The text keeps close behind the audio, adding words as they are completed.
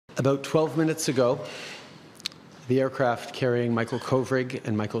About 12 minutes ago, the aircraft carrying Michael Kovrig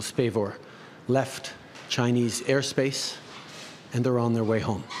and Michael Spavor left Chinese airspace, and they're on their way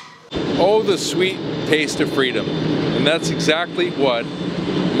home. Oh, the sweet taste of freedom. And that's exactly what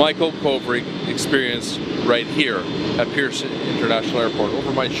Michael Kovrig experienced right here at Pearson International Airport.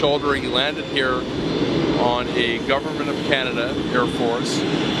 Over my shoulder, he landed here on a Government of Canada Air Force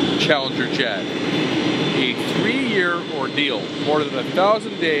Challenger jet. A 3-year ordeal, more than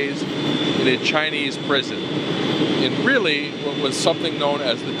 1,000 days in a Chinese prison, in really what was something known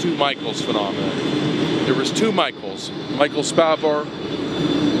as the two Michaels phenomenon. There was two Michaels, Michael Spavor,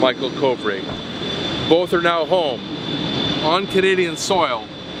 Michael Kovrig. Both are now home on Canadian soil,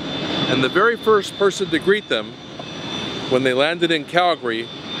 and the very first person to greet them when they landed in Calgary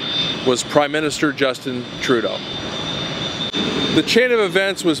was Prime Minister Justin Trudeau. The chain of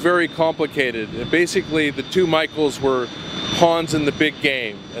events was very complicated. Basically, the two Michaels were pawns in the big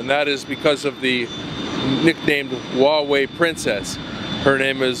game, and that is because of the nicknamed Huawei Princess. Her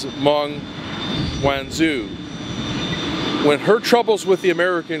name is Meng Wanzhou. When her troubles with the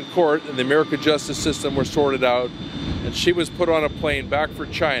American court and the American justice system were sorted out, and she was put on a plane back for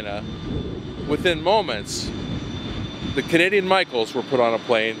China, within moments, the Canadian Michaels were put on a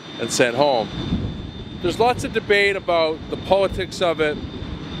plane and sent home. There's lots of debate about the politics of it,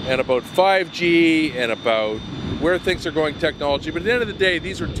 and about 5G, and about where things are going technology, but at the end of the day,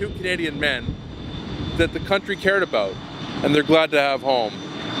 these were two Canadian men that the country cared about, and they're glad to have home.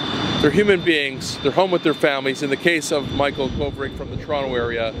 They're human beings, they're home with their families. In the case of Michael Kovrig from the Toronto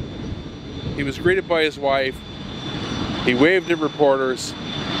area, he was greeted by his wife, he waved at reporters,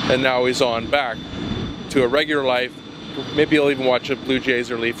 and now he's on back to a regular life. Maybe he'll even watch a Blue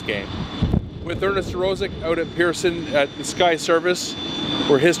Jays or Leafs game. With Ernest Rosick out at Pearson at the Sky Service,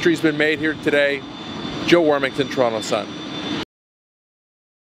 where history's been made here today, Joe Warmington, Toronto Sun.